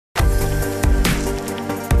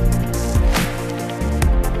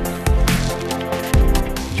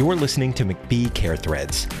You're listening to McBee Care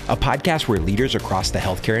Threads, a podcast where leaders across the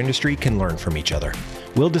healthcare industry can learn from each other.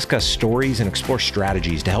 We'll discuss stories and explore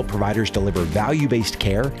strategies to help providers deliver value-based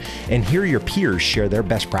care and hear your peers share their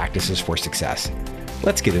best practices for success.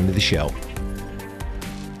 Let's get into the show.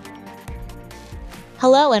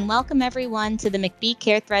 Hello and welcome everyone to the McBee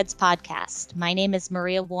Care Threads podcast. My name is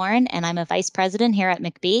Maria Warren and I'm a vice president here at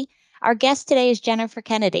McBee. Our guest today is Jennifer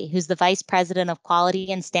Kennedy, who's the vice president of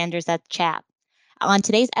quality and standards at CHAP. On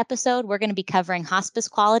today's episode, we're going to be covering hospice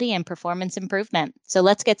quality and performance improvement. So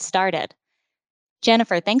let's get started.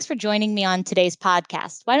 Jennifer, thanks for joining me on today's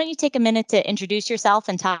podcast. Why don't you take a minute to introduce yourself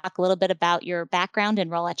and talk a little bit about your background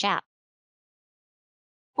and role at CHAP?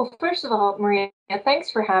 Well, first of all, Maria,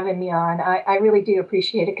 thanks for having me on. I really do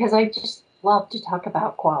appreciate it because I just love to talk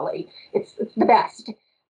about quality. It's the best.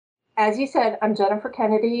 As you said, I'm Jennifer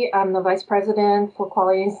Kennedy. I'm the vice president for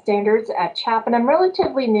quality and standards at CHAP, and I'm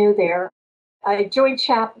relatively new there. I joined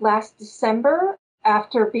CHAP last December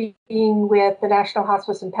after being with the National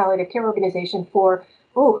Hospice and Palliative Care Organization for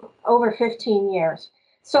over 15 years.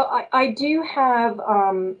 So I do have,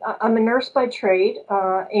 I'm a nurse by trade,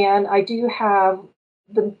 and I do have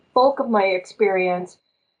the bulk of my experience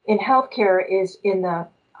in healthcare is in the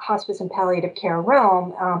hospice and palliative care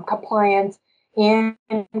realm. Compliance and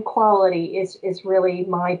quality is really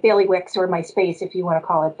my bailiwicks or my space, if you want to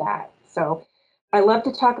call it that. So I love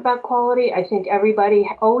to talk about quality. I think everybody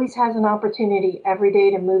always has an opportunity every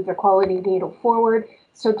day to move their quality needle forward.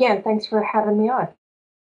 So again, thanks for having me on.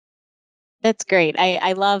 That's great.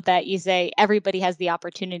 I love that you say everybody has the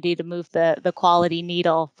opportunity to move the quality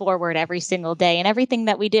needle forward every single day in everything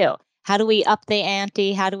that we do. How do we up the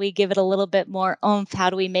ante? How do we give it a little bit more oomph? How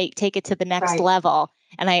do we take it to the next level?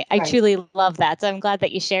 And I truly love that. So I'm glad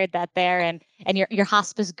that you shared that there. And your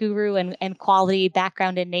hospice guru and quality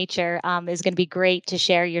background in nature is going to be great to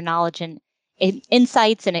share your knowledge and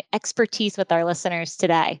insights and expertise with our listeners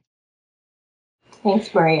today.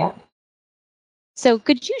 Thanks, Maria. So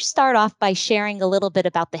could you start off by sharing a little bit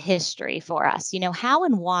about the history for us? How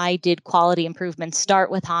and why did quality improvement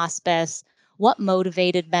start with hospice? What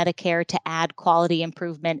motivated Medicare to add quality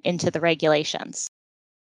improvement into the regulations?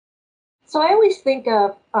 So I always think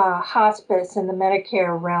of hospice in the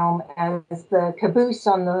Medicare realm as the caboose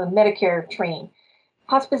on the Medicare train.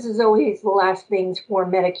 Hospice is always the last things for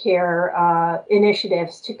Medicare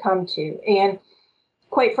initiatives to come to. And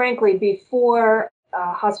quite frankly, before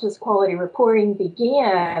hospice quality reporting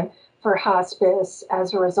began for hospice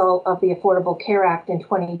as a result of the Affordable Care Act in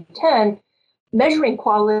 2010, measuring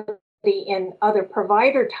quality in other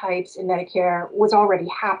provider types in Medicare was already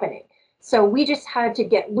happening. So we just had to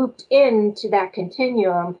get looped into that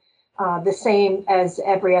continuum the same as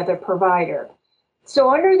every other provider.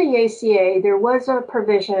 So under the ACA, there was a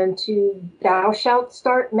provision to thou shalt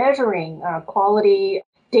start measuring quality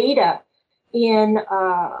data in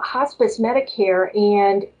hospice Medicare,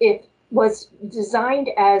 and it was designed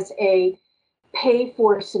as a pay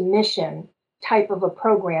for submission type of a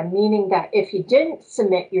program, meaning that if you didn't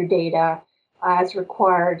submit your data as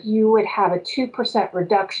required, you would have a 2%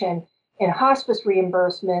 reduction in hospice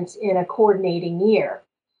reimbursements in a coordinating year.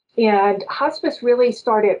 And hospice really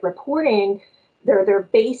started reporting their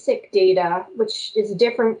basic data, which is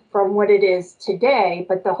different from what it is today,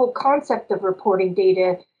 but the whole concept of reporting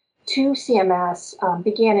data to CMS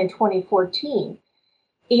began in 2014.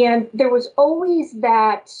 And there was always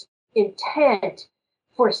that intent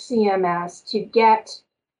for CMS to get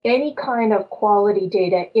any kind of quality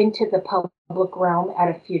data into the public realm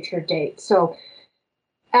at a future date. So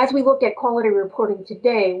as we look at quality reporting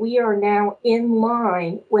today, we are now in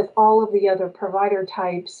line with all of the other provider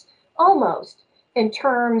types, almost, in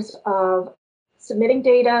terms of submitting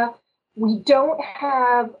data. We don't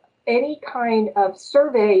have any kind of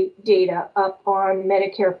survey data up on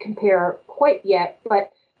Medicare Compare quite yet,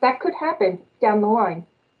 but that could happen down the line.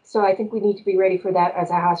 So I think we need to be ready for that as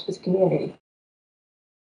a hospice community.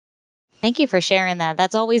 Thank you for sharing that.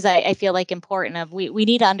 That's always, I feel like, important. We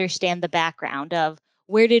need to understand the background of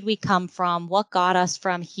where did we come from, what got us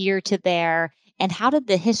from here to there, and how did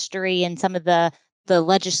the history and some of the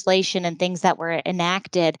legislation and things that were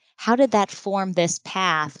enacted, how did that form this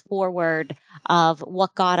path forward of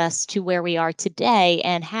what got us to where we are today,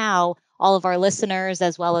 and how all of our listeners,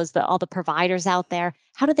 as well as all the providers out there,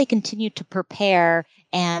 how do they continue to prepare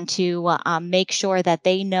and to make sure that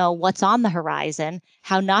they know what's on the horizon,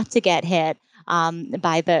 how not to get hit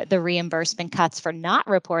by the reimbursement cuts for not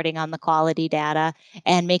reporting on the quality data,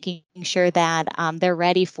 and making sure that they're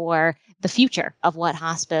ready for the future of what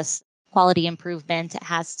hospice quality improvement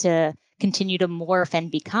has to continue to morph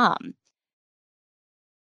and become.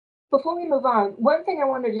 Before we move on, one thing I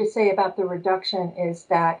wanted to say about the reduction is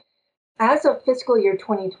that as of fiscal year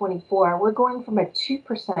 2024, we're going from a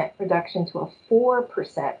 2% reduction to a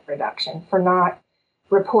 4% reduction for not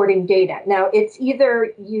reporting data. Now, it's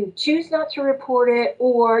either you choose not to report it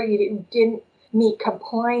or you didn't meet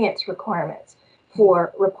compliance requirements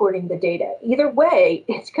for reporting the data. Either way,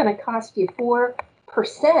 it's going to cost you 4%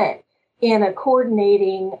 in a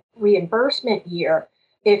coordinating reimbursement year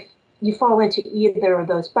if you fall into either of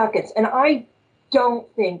those buckets. And I don't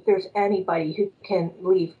think there's anybody who can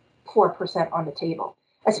leave 4% on the table,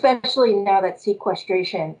 especially now that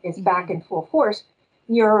sequestration is back in full force.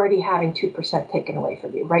 You're already having 2% taken away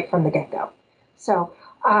from you right from the get-go. So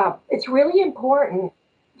it's really important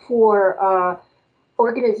for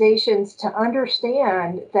organizations to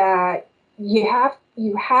understand that you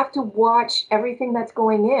have to watch everything that's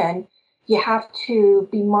going in. You have to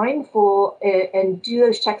be mindful and do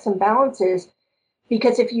those checks and balances,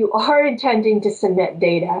 because if you are intending to submit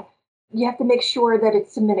data, you have to make sure that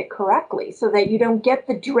it's submitted correctly so that you don't get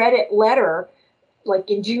the dreaded letter like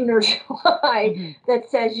in June or July that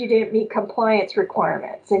says you didn't meet compliance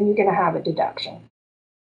requirements and you're going to have a deduction.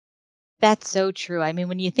 That's so true. I mean,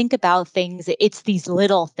 when you think about things, it's these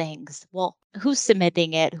little things. Well, who's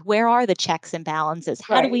submitting it? Where are the checks and balances?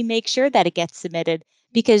 How do we make sure that it gets submitted?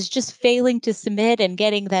 Because just failing to submit and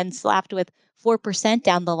getting then slapped with 4%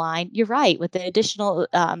 down the line, you're right, with the additional,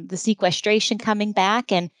 the sequestration coming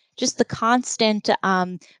back and just the constant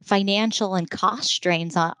financial and cost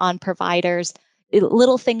strains on providers.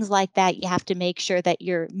 Little things like that, you have to make sure that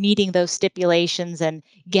you're meeting those stipulations and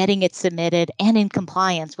getting it submitted and in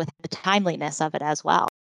compliance with the timeliness of it as well.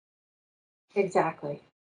 Exactly.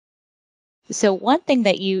 So one thing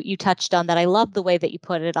that you touched on that I love the way that you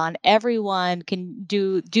put it on, everyone can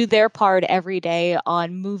do their part every day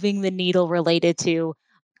on moving the needle related to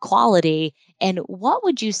quality. And what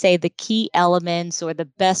would you say the key elements or the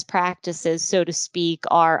best practices, so to speak,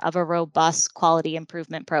 are of a robust quality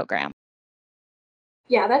improvement program?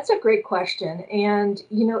 Yeah, that's a great question. And,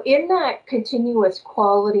 in that continuous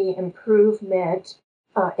quality improvement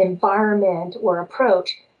environment or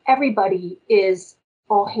approach, everybody is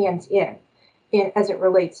all hands in as it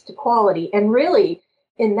relates to quality. And really,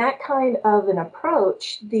 in that kind of an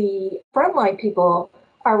approach, the frontline people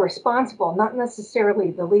are responsible, not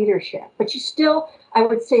necessarily the leadership. But you still, I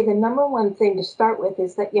would say the number one thing to start with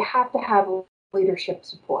is that you have to have leadership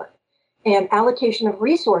support and allocation of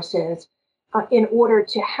resources in order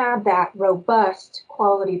to have that robust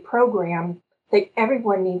quality program that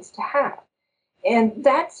everyone needs to have. And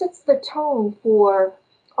that sets the tone for,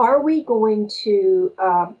 are we going to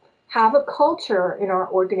have a culture in our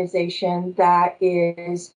organization that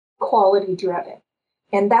is quality driven?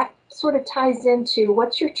 And that sort of ties into,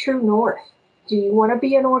 what's your true north? Do you want to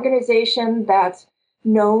be an organization that's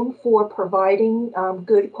known for providing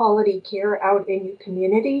good quality care out in your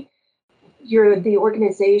community? You're the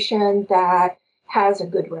organization that has a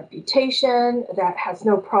good reputation, that has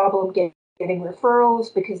no problem getting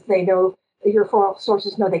referrals because they know your referral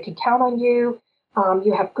sources know they can count on you.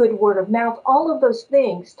 You have good word of mouth. All of those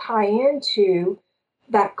things tie into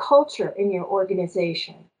that culture in your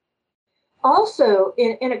organization. Also,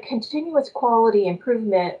 in a continuous quality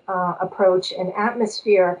improvement approach and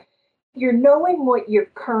atmosphere, you're knowing what your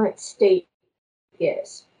current state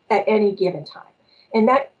is at any given time. And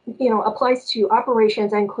that applies to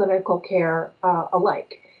operations and clinical care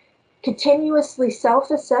alike. Continuously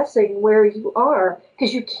self-assessing where you are,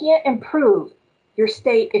 because you can't improve your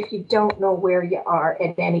state if you don't know where you are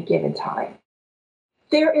at any given time.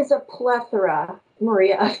 There is a plethora,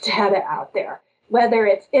 Maria, of data out there, whether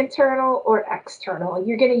it's internal or external.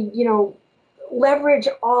 You're going to, leverage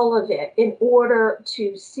all of it in order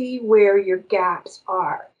to see where your gaps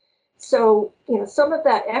are. So, some of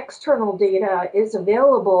that external data is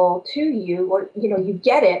available to you, or, you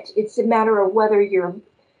get it. It's a matter of whether you're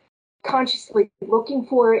consciously looking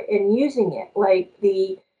for it and using it, like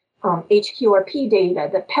the HQRP data,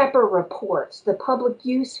 the PEPR reports, the public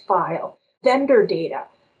use file, vendor data.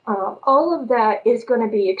 All of that is going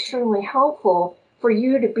to be extremely helpful for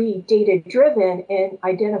you to be data-driven and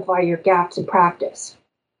identify your gaps in practice.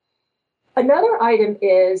 Another item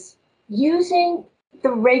is using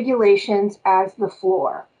the regulations as the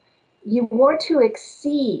floor. You want to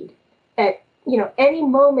exceed at any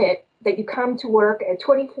moment that you come to work at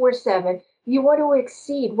 24/7, you want to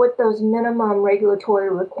exceed what those minimum regulatory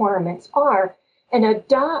requirements are and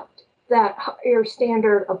adopt that higher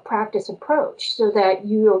standard of practice approach so that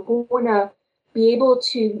you are going to be able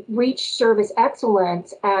to reach service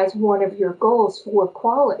excellence as one of your goals for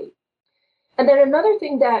quality. And then another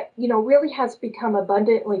thing that, really has become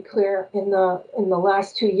abundantly clear in the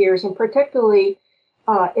last 2 years, and particularly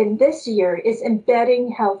in this year, is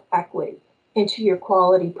embedding health equity into your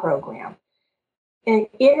quality program. And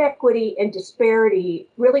inequity and disparity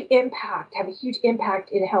really have a huge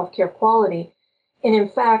impact in healthcare quality. And in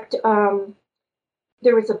fact,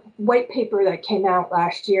 there was a white paper that came out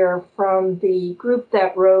last year from the group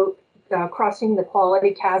that wrote Crossing the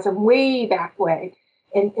Quality Chasm way back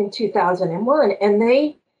in 2001. And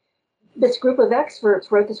this group of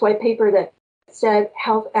experts wrote this white paper that said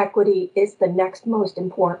health equity is the next most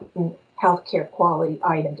important healthcare quality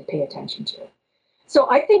item to pay attention to.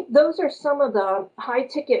 So I think those are some of the high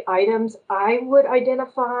ticket items I would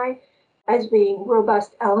identify as being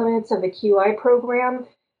robust elements of a QI program.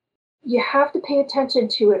 You have to pay attention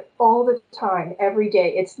to it all the time, every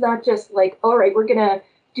day. It's not just like, all right, we're going to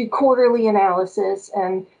do quarterly analysis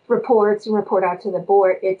and reports and report out to the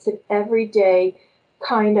board. It's an everyday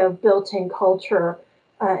kind of built-in culture,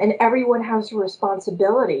 and everyone has a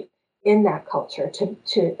responsibility in that culture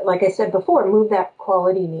to, like I said before, move that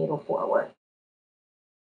quality needle forward.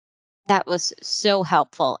 That was so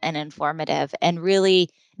helpful and informative, and really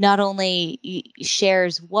not only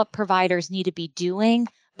shares what providers need to be doing,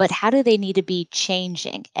 but how do they need to be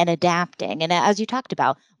changing and adapting. And as you talked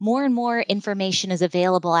about, more and more information is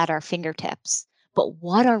available at our fingertips. But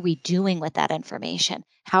what are we doing with that information?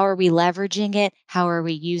 How are we leveraging it? How are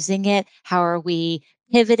we using it? How are we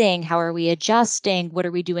pivoting? How are we adjusting? What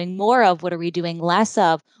are we doing more of? What are we doing less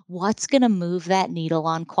of? What's going to move that needle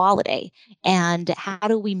on quality? And how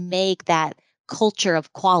do we make that culture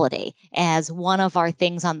of quality as one of our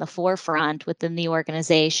things on the forefront within the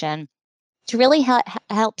organization to really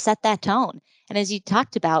help set that tone? And as you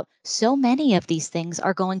talked about, so many of these things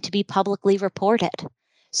are going to be publicly reported.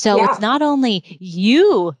 So it's Yeah. not only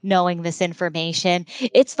you knowing this information,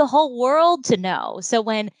 it's the whole world to know. So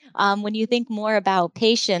when you think more about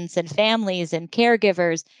patients and families and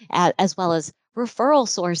caregivers, as well as referral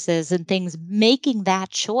sources and things, making that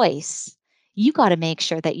choice, you got to make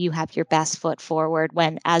sure that you have your best foot forward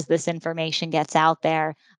as this information gets out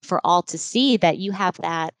there for all to see, that you have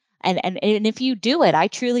that. And if you do it, I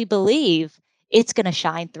truly believe it's going to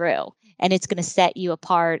shine through, and it's going to set you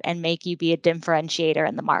apart and make you be a differentiator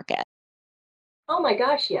in the market. Oh my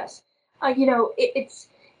gosh, yes.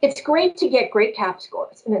 It's great to get great CAP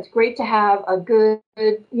scores, and it's great to have a good,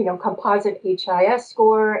 composite HIS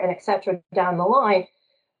score and et cetera down the line.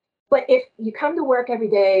 But if you come to work every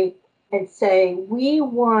day and say, we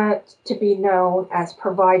want to be known as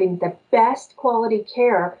providing the best quality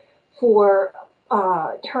care for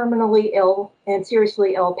terminally ill and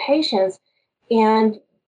seriously ill patients, and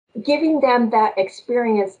giving them that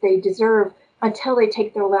experience they deserve until they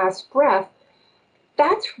take their last breath,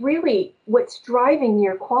 that's really what's driving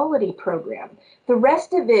your quality program. The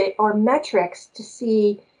rest of it are metrics to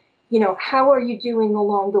see, how are you doing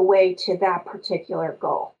along the way to that particular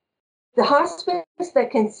goal. The hospice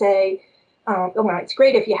that can say, well, it's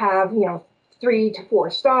great if you have, 3 to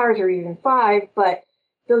 4 stars or even 5, but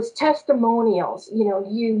those testimonials,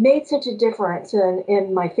 you made such a difference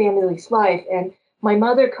in my family's life, and my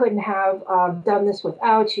mother couldn't have done this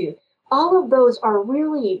without you. All of those are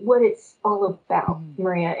really what it's all about,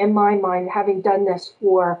 Maria, in my mind, having done this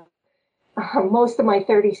for most of my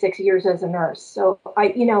 36 years as a nurse. So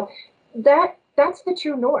that's the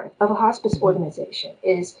true north of a hospice organization,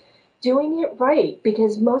 is doing it right,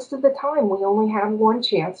 because most of the time we only have one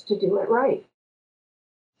chance to do it right.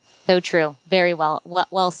 So true. Very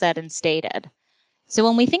well said and stated. So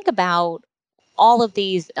when we think about all of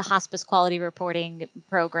these hospice quality reporting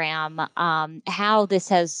program, how this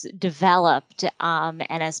has developed and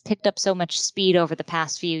has picked up so much speed over the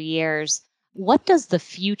past few years, what does the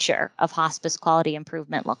future of hospice quality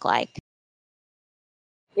improvement look like?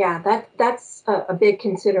 Yeah, that's a big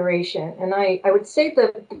consideration. And I would say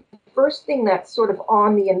the first thing that's sort of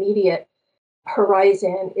on the immediate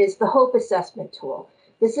horizon is the HOPE assessment tool.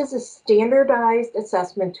 This is a standardized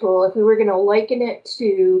assessment tool. If we were going to liken it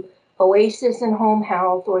to OASIS in home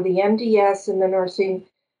health or the MDS in the nursing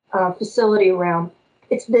facility realm,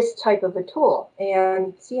 it's this type of a tool.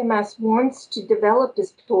 And CMS wants to develop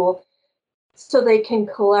this tool so they can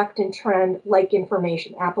collect and trend like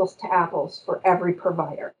information, apples to apples, for every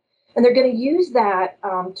provider. And they're going to use that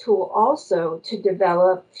tool also to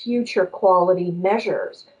develop future quality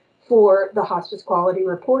measures for the hospice quality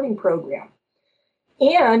reporting program.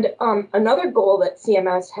 And another goal that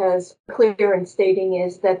CMS has clear in stating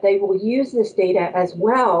is that they will use this data as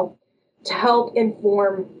well to help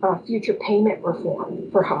inform future payment reform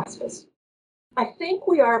for hospice. I think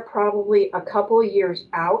we are probably a couple of years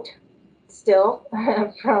out still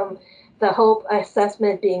from the HOPE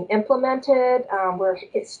assessment being implemented.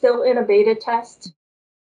 It's still in a beta test.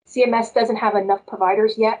 CMS doesn't have enough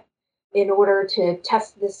providers yet in order to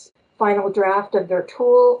test this final draft of their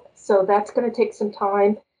tool. So that's going to take some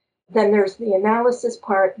time. Then there's the analysis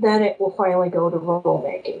part. Then it will finally go to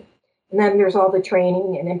rulemaking. And then there's all the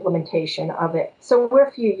training and implementation of it. So we're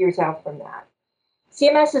a few years out from that.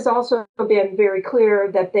 CMS has also been very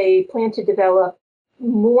clear that they plan to develop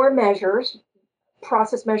more measures,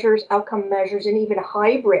 process measures, outcome measures, and even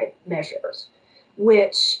hybrid measures,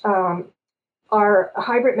 which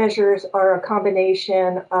hybrid measures are a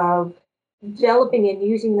combination of developing and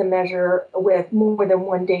using the measure with more than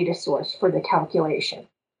one data source for the calculation.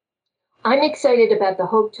 I'm excited about the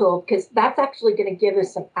HOPE tool because that's actually going to give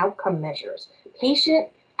us some outcome measures, patient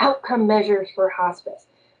outcome measures for hospice.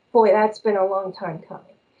 Boy, that's been a long time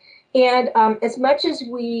coming. And as much as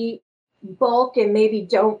we bulk and maybe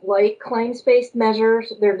don't like claims-based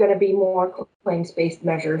measures, there are going to be more claims-based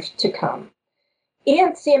measures to come.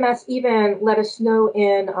 And CMS even let us know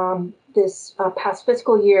in this past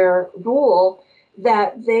fiscal year rule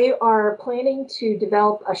that they are planning to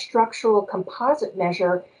develop a structural composite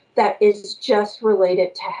measure that is just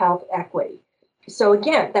related to health equity. So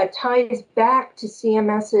again, that ties back to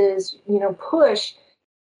CMS's push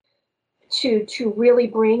to really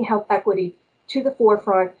bring health equity to the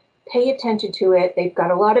forefront, pay attention to it. They've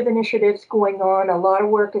got a lot of initiatives going on, a lot of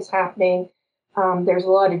work is happening. There's a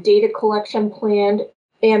lot of data collection planned,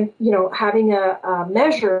 and having a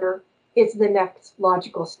measure is the next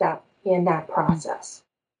logical step in that process.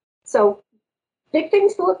 So big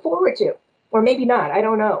things to look forward to, or maybe not, I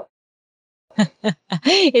don't know.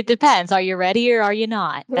 It depends. Are you ready or are you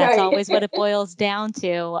not? That's Right. always what it boils down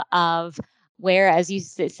to, of where, as you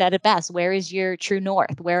said it best, where is your true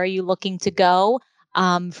north? Where are you looking to go?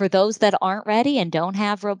 For those that aren't ready and don't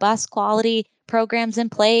have robust quality programs in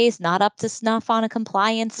place, not up to snuff on a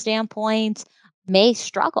compliance standpoint, may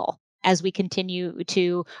struggle as we continue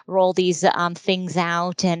to roll these things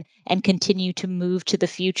out and continue to move to the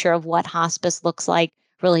future of what hospice looks like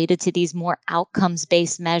related to these more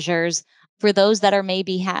outcomes-based measures. For those that are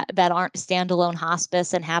maybe that aren't standalone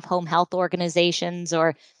hospice and have home health organizations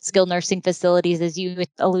or skilled nursing facilities, as you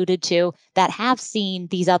alluded to, that have seen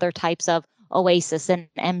these other types of OASIS and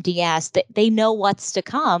MDS, they know what's to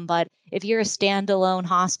come. But if you're a standalone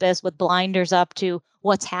hospice with blinders up to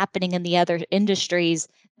what's happening in the other industries,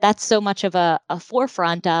 that's so much of a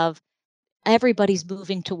forefront of everybody's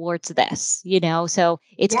moving towards this, so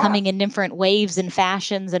it's coming in different waves and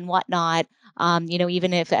fashions and whatnot.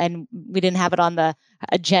 Even if, and we didn't have it on the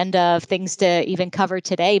agenda of things to even cover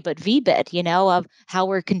today, but VBID, of how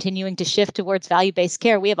we're continuing to shift towards value-based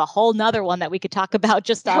care. We have a whole nother one that we could talk about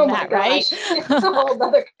just on that, right? It's a whole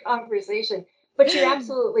nother conversation, but you're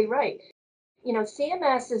absolutely right.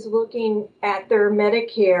 CMS is looking at their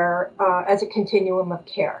Medicare as a continuum of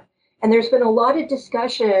care. And there's been a lot of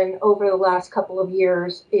discussion over the last couple of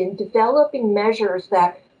years in developing measures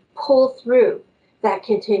that pull through that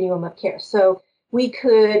continuum of care. So we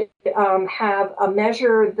could have a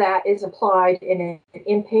measure that is applied in an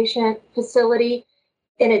inpatient facility,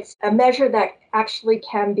 and it's a measure that actually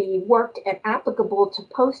can be worked and applicable to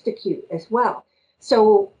post-acute as well.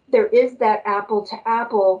 So there is that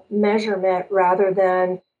apple-to-apple measurement rather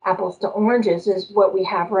than apples to oranges is what we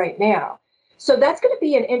have right now. So that's going to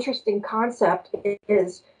be an interesting concept,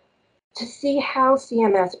 is to see how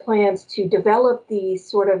CMS plans to develop these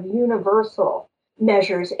sort of universal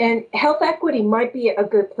measures. And health equity might be a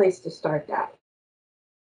good place to start that.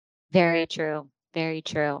 Very true. Very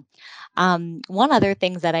true. One other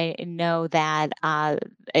thing that I know that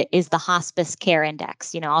is the Hospice Care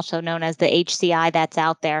Index, also known as the HCI, that's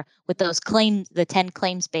out there with those claims, the 10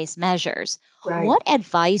 claims-based measures. Right. What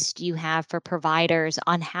advice do you have for providers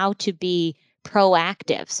on how to be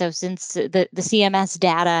proactive? So since the CMS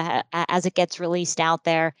data, as it gets released out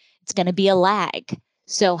there, it's going to be a lag.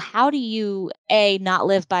 So how do you, not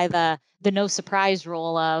live by the no surprise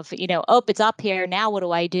rule of, it's up here, now what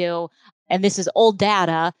do I do? And this is old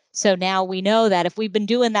data. So now we know that if we've been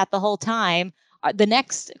doing that the whole time, the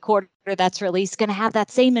next quarter that's released is going to have that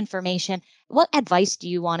same information. What advice do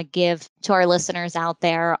you want to give to our listeners out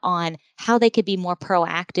there on how they could be more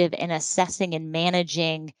proactive in assessing and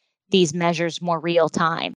managing these measures more real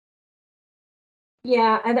time?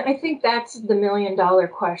 Yeah, and I think that's the million-dollar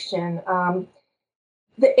question.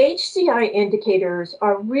 The HCI indicators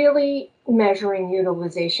are really measuring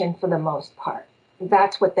utilization for the most part.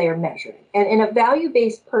 That's what they are measuring. And in a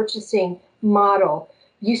value-based purchasing model,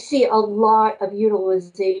 you see a lot of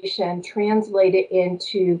utilization translated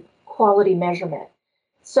into quality measurement.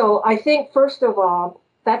 So I think, first of all,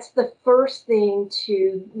 that's the first thing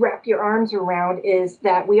to wrap your arms around, is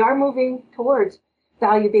that we are moving towards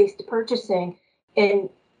value-based purchasing and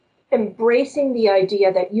embracing the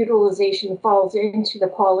idea that utilization falls into the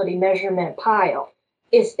quality measurement pile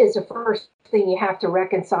is the first thing you have to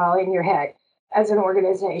reconcile in your head as an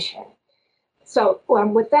organization. So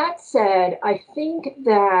with that said, I think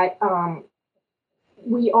that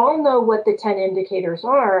we all know what the 10 indicators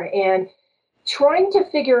are, and trying to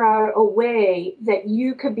figure out a way that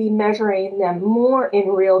you could be measuring them more in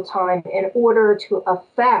real time in order to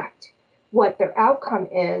affect what their outcome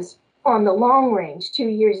is on the long range, 2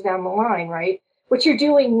 years down the line, right? What you're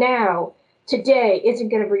doing now, today, isn't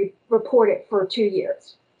going to report it for 2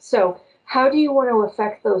 years. So how do you want to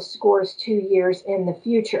affect those scores 2 years in the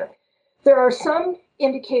future? There are some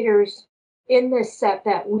indicators in this set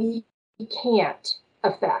that we can't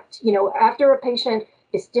affect. After a patient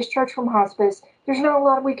is discharged from hospice, there's not a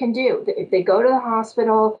lot we can do. If they go to the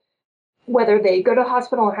hospital, whether they go to the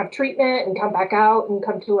hospital and have treatment and come back out and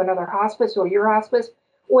come to another hospice or your hospice,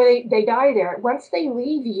 or they die there, once they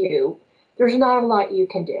leave you, there's not a lot you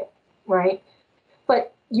can do, right?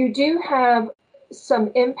 But you do have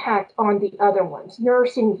some impact on the other ones,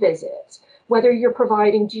 nursing visits, whether you're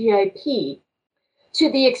providing GIP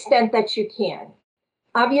to the extent that you can.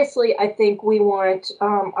 Obviously, I think we want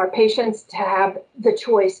our patients to have the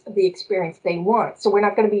choice of the experience they want. So we're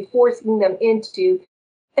not going to be forcing them into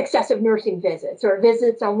excessive nursing visits or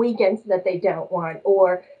visits on weekends that they don't want,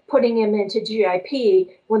 or putting them into GIP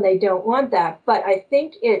when they don't want that. But I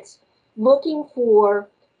think it's looking for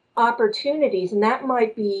opportunities, and that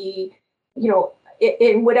might be,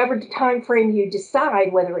 in whatever time frame you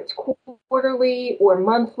decide, whether it's quarterly or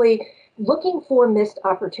monthly, looking for missed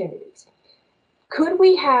opportunities. Could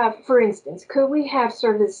we have, for instance,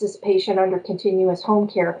 service this patient under continuous home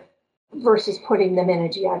care versus putting them in a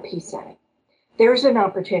GIP setting? There's an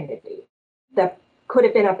opportunity that could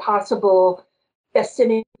have been a possible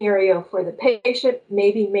scenario for the patient,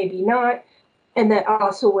 maybe not, and that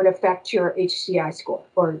also would affect your HCI score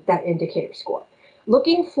or that indicator score.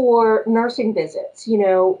 Looking for nursing visits,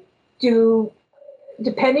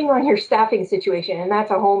 depending on your staffing situation, and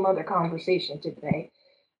that's a whole nother conversation today.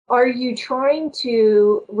 Are you trying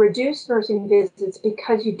to reduce nursing visits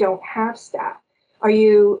because you don't have staff? Are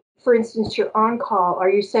you, for instance, you're on call, are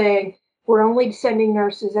you saying we're only sending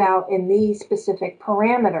nurses out in these specific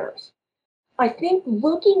parameters? I think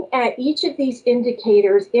looking at each of these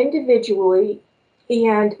indicators individually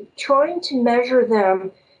and trying to measure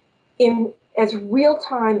them in as real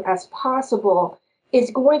time as possible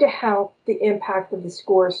is going to help the impact of the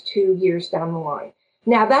scores 2 years down the line.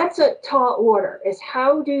 Now, that's a tall order, is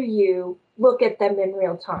how do you look at them in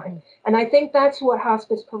real time? And I think that's what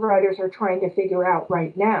hospice providers are trying to figure out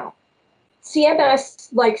right now. CMS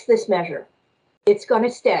likes this measure. It's going to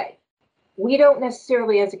stay. We don't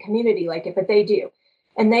necessarily as a community like it, but they do.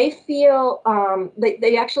 And they feel,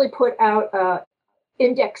 they actually put out an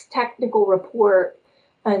index technical report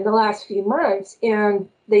in the last few months, and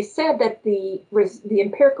they said that the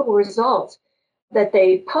empirical results that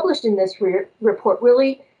they published in this report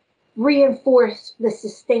really reinforce the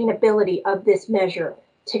sustainability of this measure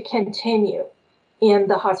to continue in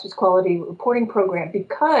the hospice quality reporting program,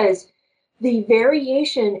 because the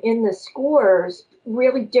variation in the scores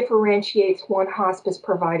really differentiates one hospice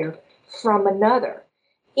provider from another.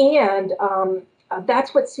 And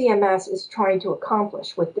that's what CMS is trying to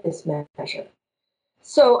accomplish with this measure.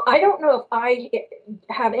 So I don't know if I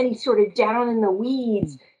have any sort of down in the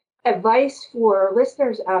weeds advice for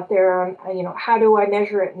listeners out there on, how do I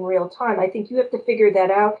measure it in real time? I think you have to figure that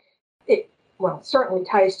out. It certainly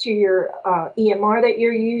ties to your EMR that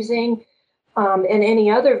you're using, and any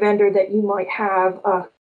other vendor that you might have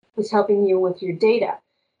who's helping you with your data.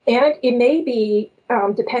 And it may be,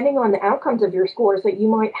 depending on the outcomes of your scores, that you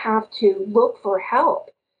might have to look for help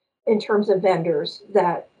in terms of vendors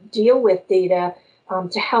that deal with data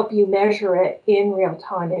to help you measure it in real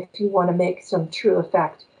time if you want to make some true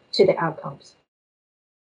effect to the outcomes.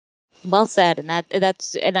 Well said. And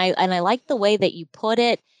I like the way that you put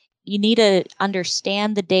it. You need to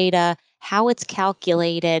understand the data, how it's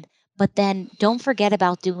calculated, but then don't forget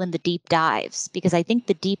about doing the deep dives, because I think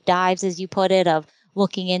the deep dives, as you put it, of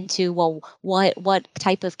looking into, well, what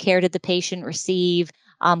type of care did the patient receive?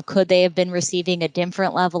 Could they have been receiving a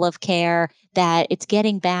different level of care? That it's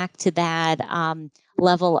getting back to that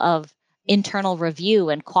level of internal review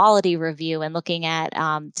and quality review, and looking at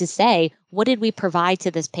to say, what did we provide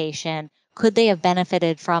to this patient? Could they have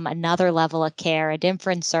benefited from another level of care, a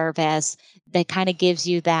different service that kind of gives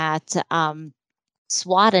you that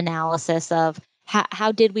SWOT analysis of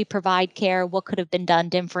how did we provide care? What could have been done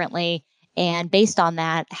differently? And based on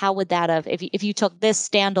that, how would that have, if you took this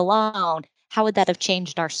standalone, how would that have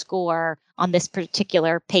changed our score on this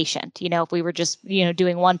particular patient? If we were just,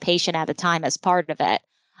 doing one patient at a time as part of it.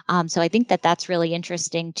 So I think that that's really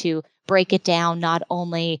interesting to break it down, not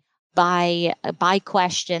only by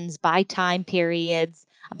questions, by time periods,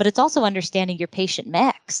 but it's also understanding your patient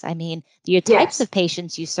mix. I mean, the types Yes. of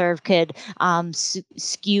patients you serve could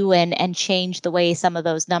skew and change the way some of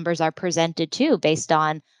those numbers are presented too, based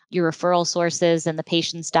on your referral sources and the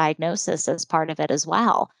patient's diagnosis as part of it as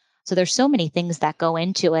well. So there's so many things that go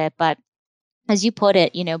into it, but as you put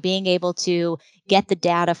it, being able to get the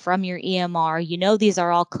data from your EMR, these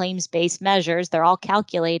are all claims-based measures, they're all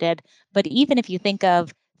calculated. But even if you think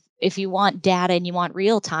of, if you want data and you want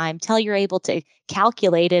real time, till you're able to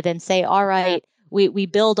calculate it and say, all right, we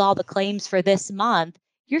build all the claims for this month,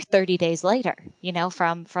 you're 30 days later,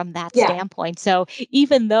 from that Yeah. standpoint. So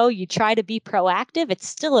even though you try to be proactive, it's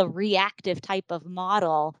still a reactive type of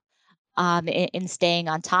model in staying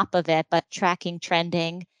on top of it, but tracking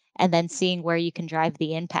trending and then seeing where you can drive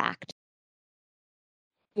the impact.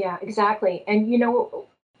 Yeah, exactly. And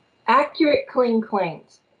accurate, clean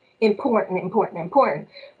claims. Important, important, important.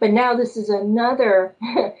 But now this is another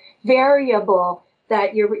variable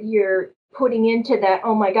that you're putting into that.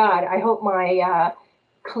 Oh my God, I hope my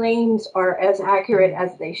claims are as accurate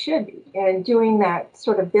as they should be. And doing that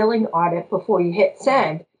sort of billing audit before you hit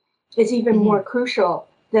send is even more crucial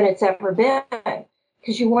than it's ever been,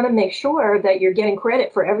 because you want to make sure that you're getting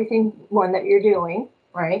credit for everything that you're doing,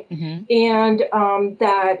 right? And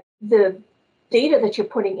that the data that you're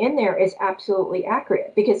putting in there is absolutely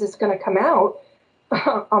accurate, because it's going to come out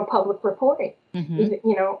on public reporting.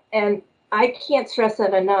 And I can't stress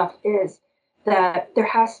that enough, is that there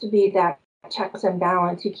has to be that checks and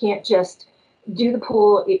balance. You can't just do the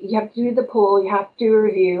pool. You have to do the pool, you have to do a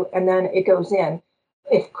review, and then it goes in.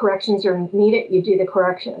 If corrections are needed, you do the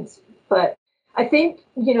corrections. But I think,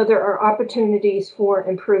 there are opportunities for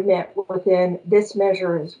improvement within this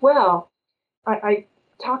measure as well. I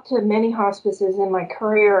talked to many hospices in my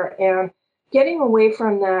career, and getting away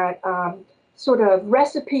from that sort of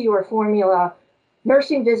recipe or formula: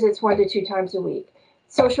 nursing visits 1 to 2 times a week,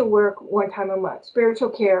 social work 1 time a month, spiritual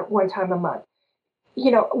care 1 time a month.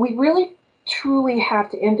 We really truly have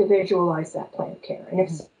to individualize that plan of care. And if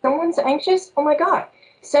someone's anxious, oh my God,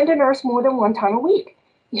 send a nurse more than 1 time a week,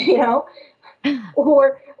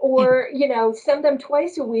 or send them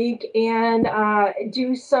twice a week and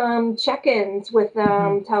do some check-ins with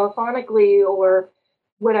them telephonically or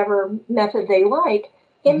whatever method they like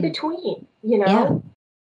in between. Yeah.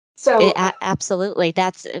 So Absolutely,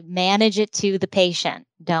 that's manage it to the patient.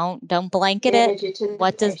 Don't blanket it. manage it to the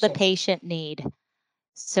What does the patient. patient need?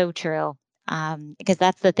 So true. Because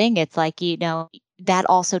that's the thing. It's like, that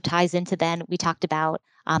also ties into, then we talked about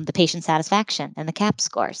the patient satisfaction and the CAP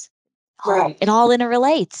scores. Right. It all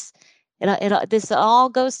interrelates. This all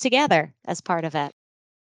goes together as part of it.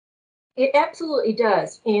 It absolutely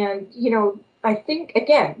does. And, I think,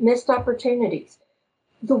 again, missed opportunities.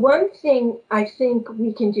 The one thing I think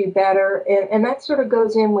we can do better, and that sort of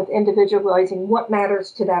goes in with individualizing what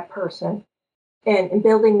matters to that person and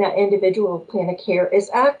building that individual plan of care,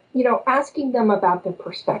 is asking them about their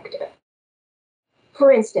perspective.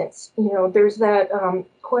 For instance, there's that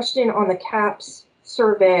question on the CAPS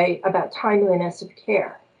survey about timeliness of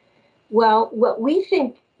care. Well, what we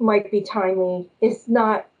think might be timely is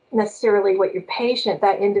not necessarily what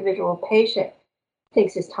that individual patient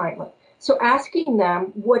thinks is timely. So asking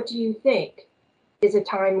them, what do you think is a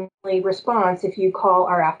timely response if you call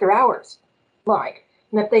our after hours line?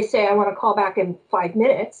 And if they say, I want to call back in 5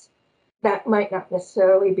 minutes, that might not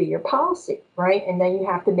necessarily be your policy, right? And then you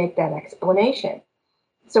have to make that explanation.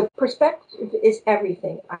 So perspective is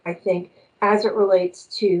everything, I think, as it relates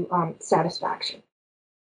to satisfaction.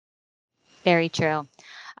 Very true.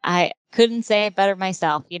 I couldn't say it better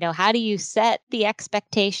myself. How do you set the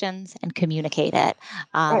expectations and communicate it?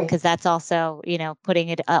 Right. Because that's also, putting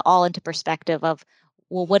it all into perspective of,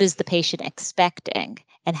 well, what is the patient expecting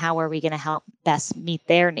and how are we going to help best meet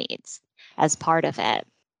their needs as part of it?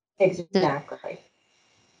 Exactly.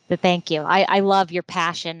 So thank you. I love your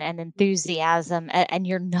passion and enthusiasm and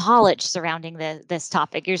your knowledge surrounding this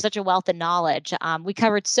topic. You're such a wealth of knowledge. We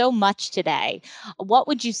covered so much today. What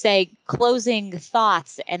would you say, closing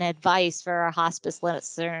thoughts and advice for our hospice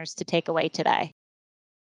listeners to take away today?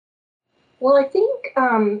 Well, I think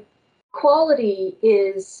quality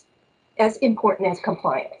is as important as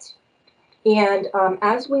compliance. And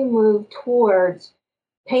as we move towards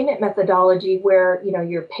payment methodology where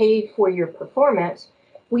you're paid for your performance,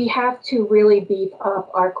 we have to really beef up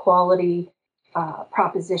our quality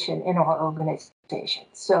proposition in our organization.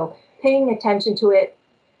 So paying attention to it,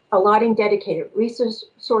 allotting dedicated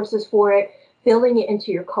resources for it, building it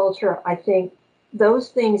into your culture. I think those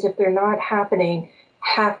things, if they're not happening,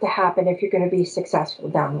 have to happen if you're going to be successful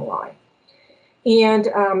down the line. And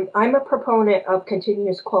I'm a proponent of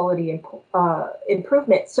continuous quality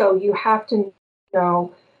improvement. So you have to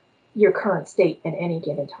know your current state at any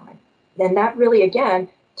given time. And that really, again,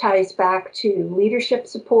 ties back to leadership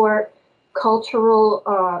support, cultural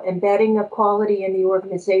embedding of quality in the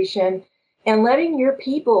organization, and letting your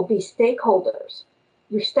people be stakeholders,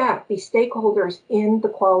 your staff be stakeholders in the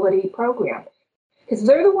quality program. Because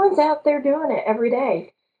they're the ones out there doing it every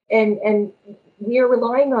day. And we are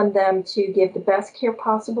relying on them to give the best care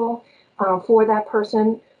possible for that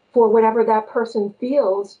person, for whatever that person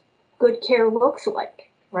feels good care looks like,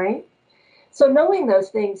 right? So knowing those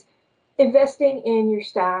things, investing in your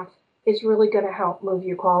staff is really going to help move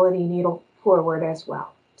your quality needle forward as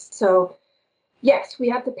well. So yes, we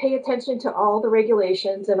have to pay attention to all the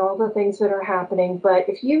regulations and all the things that are happening. But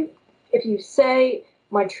if you say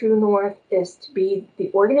my true north is to be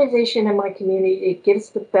the organization in my community that gives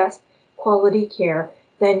the best quality care,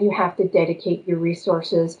 then you have to dedicate your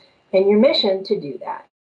resources and your mission to do that.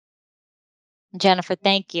 Jennifer,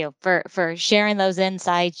 thank you for sharing those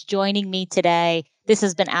insights, joining me today. This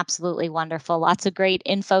has been absolutely wonderful. Lots of great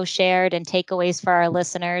info shared and takeaways for our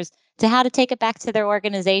listeners to how to take it back to their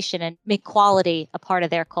organization and make quality a part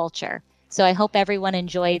of their culture. So I hope everyone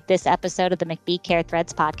enjoyed this episode of the McBee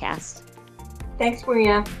CareThreads podcast. Thanks,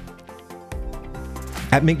 Maria.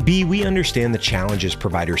 At McBee, we understand the challenges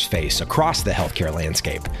providers face across the healthcare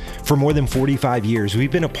landscape. For more than 45 years,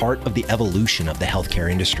 we've been a part of the evolution of the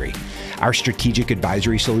healthcare industry. Our strategic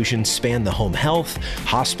advisory solutions span the home health,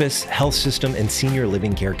 hospice, health system, and senior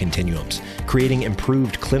living care continuums, creating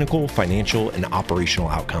improved clinical, financial, and operational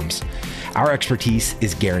outcomes. Our expertise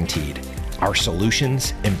is guaranteed. Our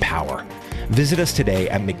solutions empower. Visit us today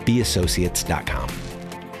at mcbeeassociates.com.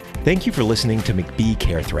 Thank you for listening to McBee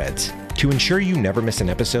CareThreads. To ensure you never miss an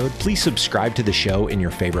episode, please subscribe to the show in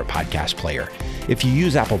your favorite podcast player. If you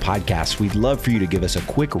use Apple Podcasts, we'd love for you to give us a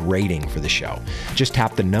quick rating for the show. Just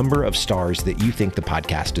tap the number of stars that you think the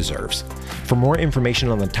podcast deserves. For more information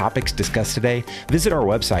on the topics discussed today, visit our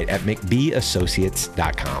website at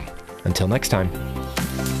mcbeeassociates.com. Until next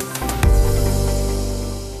time.